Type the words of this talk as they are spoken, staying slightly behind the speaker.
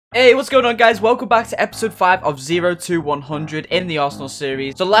Hey, what's going on, guys? Welcome back to episode 5 of 0 to 100 in the Arsenal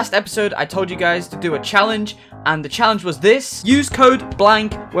series. So last episode, I told you guys to do a challenge, and the challenge was this: use code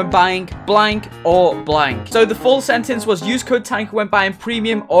blank when buying blank or blank. So the full sentence was use code TanqR when buying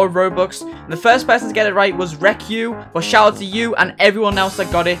premium or Robux. And the first person to get it right was RecU. But shout out to you and everyone else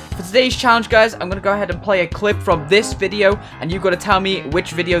that got it. For today's challenge, guys, I'm gonna go ahead and play a clip from this video, and you've got to tell me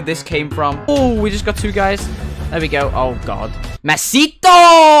which video this came from. Oh, we just got two guys. There we go. Oh, God.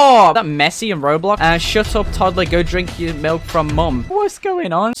 Mesito! Is that Messi in Roblox? Shut up, toddler. Go drink your milk from mum. What's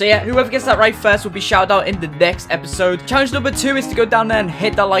going on? So, yeah, whoever gets that right first will be shouted out in the next episode. Challenge number 2 is to go down there and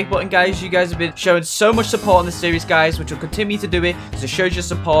hit that like button, guys. You guys have been showing so much support on the series, guys, which will continue to do it. So, shows your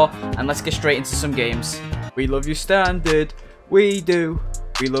support, and let's get straight into some games. We love you, standard. We do.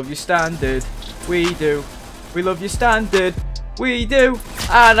 We love you, standard. We do. We love you, standard. We do.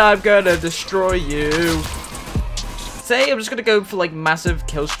 And I'm gonna destroy you. I'm just gonna go for like massive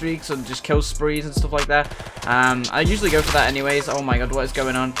kill streaks and just kill sprees and stuff like that. I usually go for that anyways. Oh my god, what is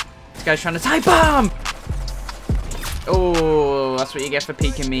going on? This guy's trying to type bomb. Oh, that's what you get for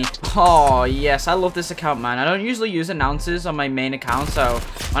peeking me. Oh yes, I love this account, man. I don't usually use announcers on my main account, so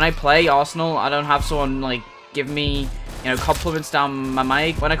when I play Arsenal, I don't have someone like give me, you know, compliments down my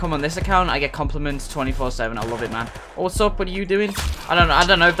mic. When I come on this account, I get compliments 24/7. I love it, man. Oh, what's up? What are you doing? I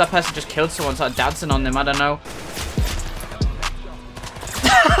don't know if that person just killed someone, started dancing on them. I don't know.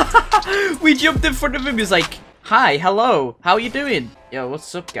 We jumped in front of him. He's like, hi, hello, how are you doing? Yo,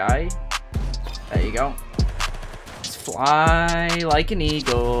 what's up, guy? There you go. Let's fly like an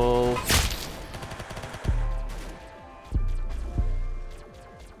eagle.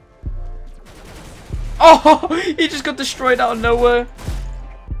 Oh, he just got destroyed out of nowhere.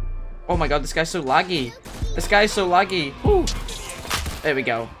 Oh my god, this guy's so laggy. This guy's so laggy. Ooh. There we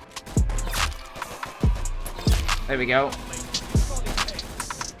go. There we go.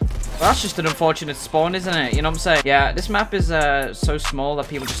 Well, that's just an unfortunate spawn, isn't it? You know what I'm saying? Yeah, this map is so small that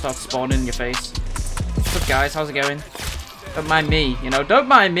people just start spawning in your face. What's up, guys? How's it going? Don't mind me, you know? Don't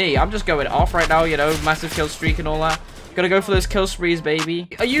mind me. I'm just going off right now, you know? Massive kill streak and all that. Gotta go for those kill sprees, baby.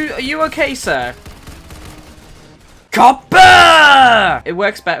 Are you okay, sir? Copper! It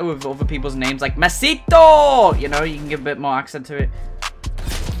works better with other people's names, like Mesito! You know, you can give a bit more accent to it.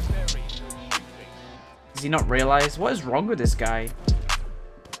 Does he not realize? What is wrong with this guy?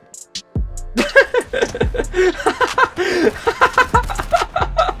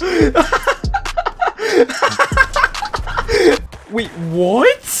 Wait,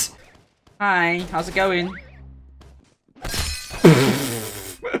 what? Hi, how's it going?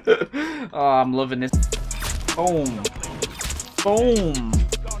 Oh, I'm loving this. Boom. Boom.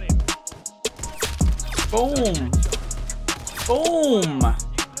 Boom. Boom.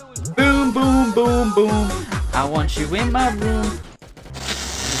 Boom, boom, boom, boom. I want you in my room.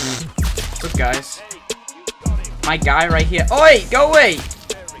 Good guys. My guy right here. Oi, go away.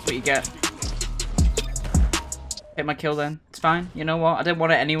 That's what you get. Hit my kill then. It's fine. You know what? I didn't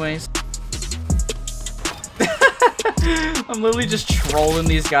want it anyways. I'm literally just trolling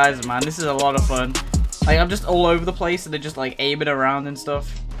these guys, man. This is a lot of fun. Like, I'm just all over the place and they're just like aiming around and stuff.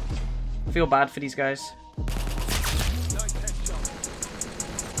 I feel bad for these guys.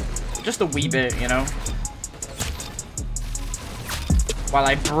 Just a wee bit, you know? While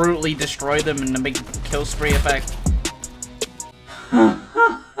I brutally destroy them in a big kill spree effect. Woo!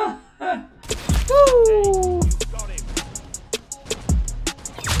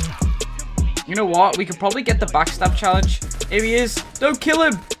 You know what? We could probably get the backstab challenge. Here he is. Don't kill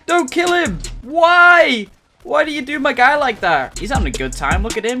him. Don't kill him. Why? Why do you do my guy like that? He's having a good time.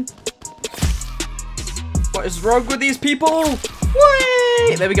 Look at him. What is wrong with these people?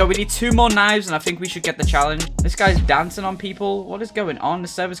 Whee! There we go. We need 2 more knives, and I think we should get the challenge. This guy's dancing on people. What is going on? The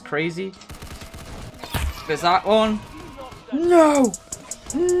server's crazy. There's that one. No.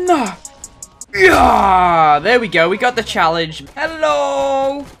 No. Yeah. There we go. We got the challenge.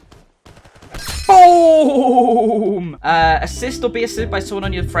 Hello. Boom! Assist or be assisted by someone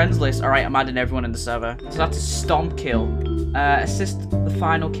on your friends list. Alright, I'm adding everyone in the server. So that's a stomp kill. Assist the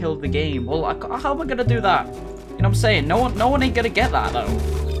final kill of the game. Well, how am I gonna do that? You know what I'm saying? No one ain't gonna get that, though.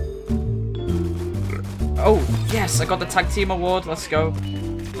 Oh, yes, I got the tag team award. Let's go.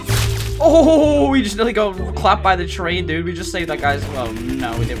 Oh, we just nearly got clapped by the train, dude. We just saved that guy's... Well,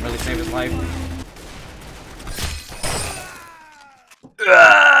 no, we didn't really save his life.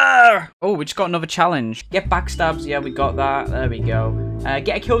 Oh, we just got another challenge. Get backstabs. Yeah, we got that. There we go.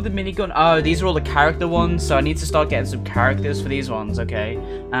 Get a kill with the minigun. Oh, these are all the character ones, so I need to start getting some characters for these ones, okay?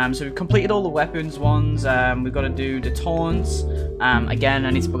 So we've completed all the weapons ones. We've got to do the taunts. Again, I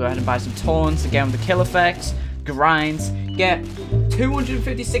need to go ahead and buy some taunts. Again, with the kill effects. Grinds. Get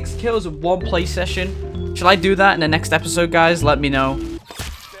 256 kills in one play session. Shall I do that in the next episode, guys? Let me know.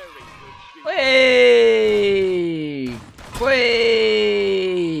 Way!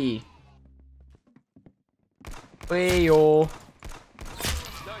 Way! Way, yo.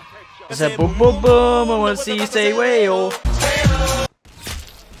 I said boom, boom, boom. I want to see you say way, yo.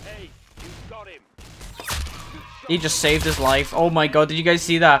 He just saved his life. Oh my god, did you guys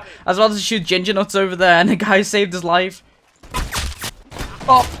see that? I was about to shoot ginger nuts over there and the guy saved his life.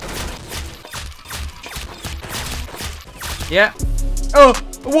 Oh! Yeah. Oh!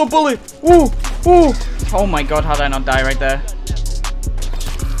 Whoa, bullet! Whoa! Whoa! Oh my god, how did I not die right there?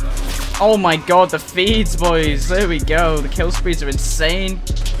 Oh my god, the feeds, boys. There we go. The kill speeds are insane.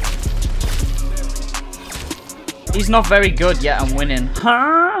 He's not very good, yet I'm winning.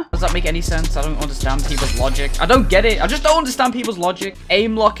 Huh? Does that make any sense? I don't understand people's logic. I don't get it. I just don't understand people's logic.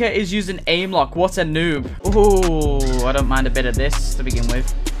 Aim locker is using aim lock. What a noob. Ooh, I don't mind a bit of this to begin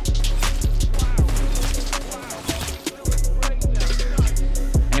with.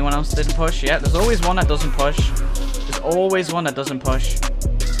 Anyone else didn't push? Yeah, there's always one that doesn't push. There's always one that doesn't push.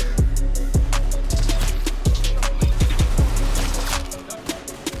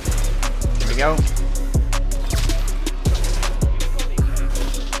 There we go.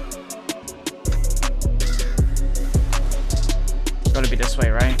 Gotta be this way,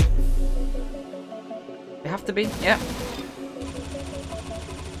 right? They have to be, yeah.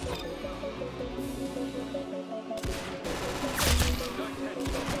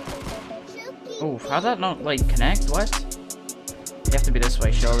 Oh, how'd that not, like, connect? What? You have to be this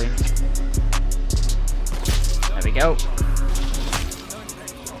way, surely. There we go.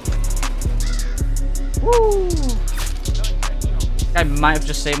 Woo! I might have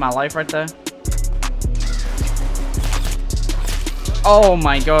just saved my life right there. Oh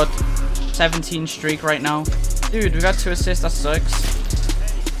my god. 17 streak right now. Dude, we got 2 assists. That sucks.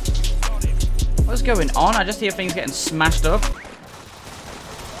 What's going on? I just hear things getting smashed up.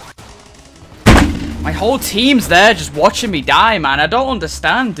 My whole team's there just watching me die, man. I don't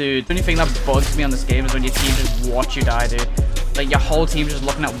understand, dude. The only thing that bugs me on this game is when your team just watch you die, dude. Like, your whole team's just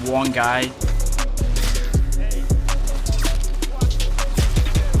looking at one guy.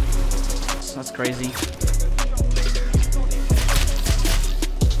 That's crazy.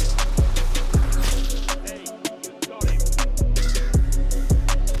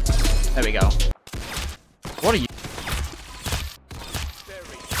 There we go. What are you?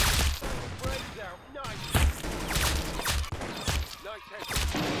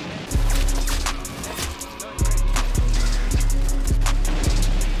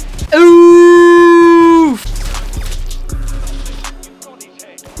 Ooh!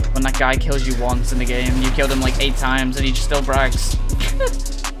 When that guy kills you once in the game, you killed him like 8 times and he just still brags.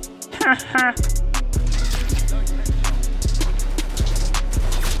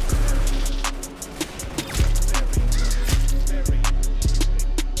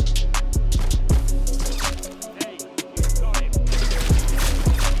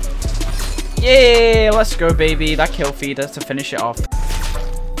 Yeah, let's go, baby. That kill feeder to finish it off.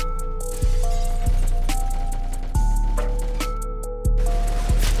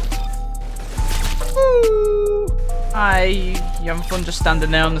 Woo! Hi, you having fun just standing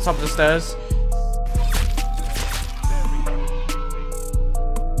there on the top of the stairs?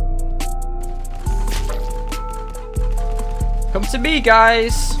 Come to me,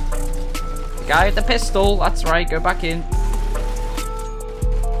 guys. The guy with the pistol. That's right, go back in.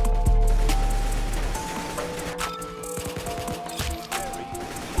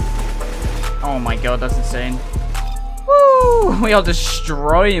 Oh my god, that's insane. Woo! We are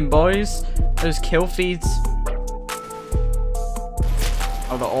destroying, boys. Those kill feeds.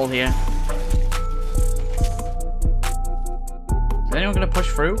 Oh, they're all here. Is anyone gonna push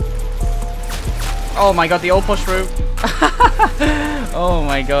through? Oh my god, they all push through. Oh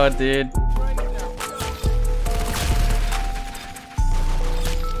my god, dude.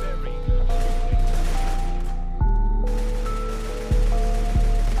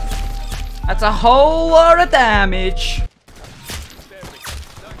 That's a whole lot of damage.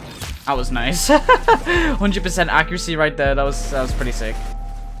 That was nice. 100% accuracy right there. That was pretty sick.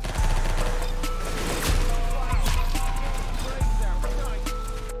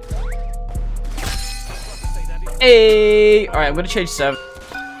 Hey! Alright, I'm gonna change server.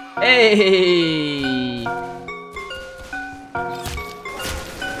 Hey!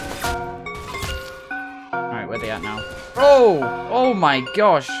 Alright, where are they at now? Oh! Oh my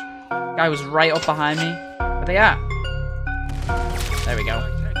gosh! Guy was right up behind me. Where are they at? There we go.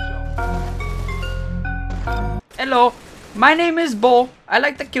 Hello, my name is Bo. I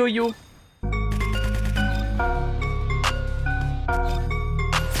like to kill you.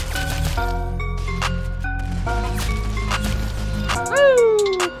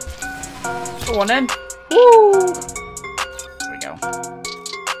 Go on then. Woo! There we go.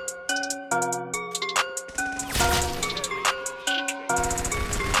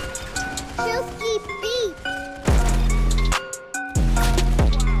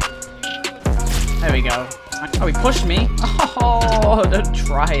 There we go. Oh, he pushed me. Oh, don't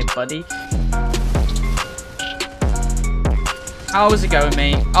try it, buddy. How is it going,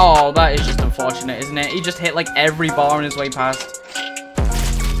 mate? Oh, that is just unfortunate, isn't it? He just hit like every bar on his way past.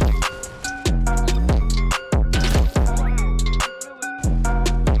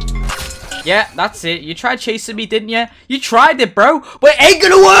 Yeah, that's it. You tried chasing me, didn't you? You tried it, bro. But it ain't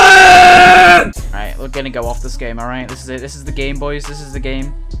gonna work! Alright, we're gonna go off this game, alright? This is it. This is the game, boys. This is the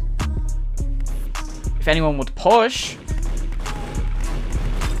game. If anyone would push...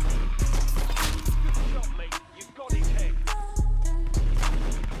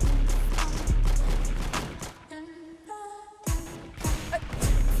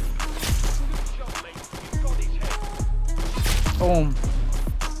 Boom.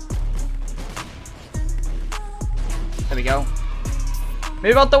 There we go.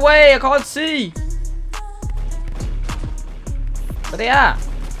 Move out the way, I can't see. Where they at?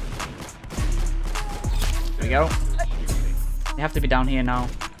 There we go. They have to be down here now.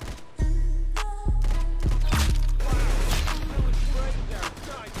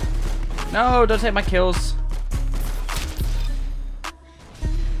 No, don't take my kills.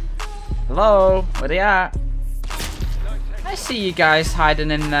 Hello? Where they at? I see you guys hiding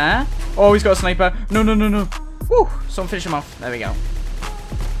in there. Oh, he's got a sniper. No, no, no, no. Woo! Someone finish him off. There we go.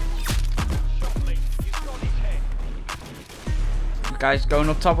 This guy's going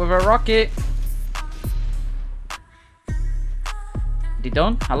up top with a rocket. They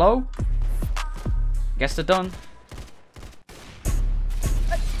done? Hello? Guess they're done.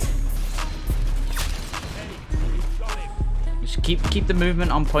 Just keep the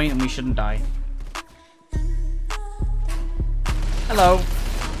movement on point and we shouldn't die. Hello.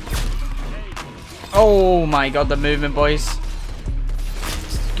 Oh my god, the movement, boys.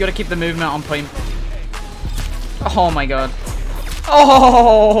 You gotta keep the movement on point. Oh my god.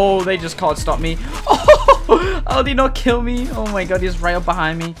 Oh, they just can't stop me. Oh, how did he not kill me? Oh my god, he's right up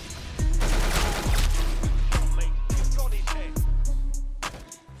behind me.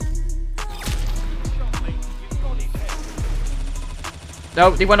 No,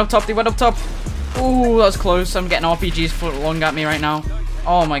 they went up top, they went up top. Ooh, that was close. I'm getting RPGs flung at me right now.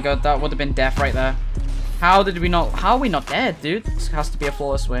 Oh my god, that would have been death right there. How did we not... How are we not dead, dude? This has to be a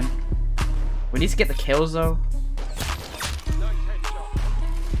flawless win. We need to get the kills, though.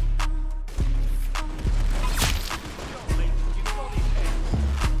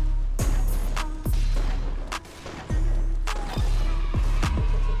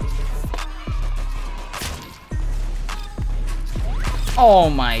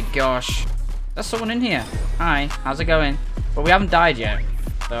 Oh my gosh. There's someone in here. Hi, how's it going? But we haven't died yet.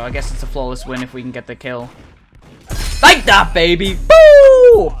 So I guess it's a flawless win if we can get the kill. Like that, baby!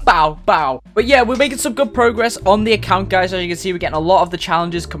 Boo! Bow, bow. But yeah, we're making some good progress on the account, guys. As you can see, we're getting a lot of the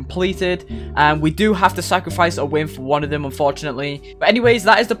challenges completed. And we do have to sacrifice a win for one of them, unfortunately. But anyways,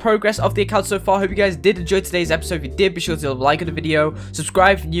 that is the progress of the account so far. Hope you guys did enjoy today's episode. If you did, be sure to like the video,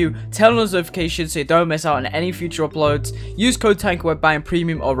 subscribe if you're new, turn on those notifications so you don't miss out on any future uploads. Use code TanqR buying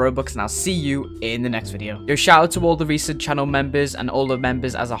premium or Robux, and I'll see you in the next video. Yo, shout out to all the recent channel members and all the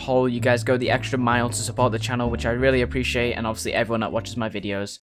members as a whole. You guys go the extra mile to support the channel, which I really appreciate, and obviously everyone that watches my videos.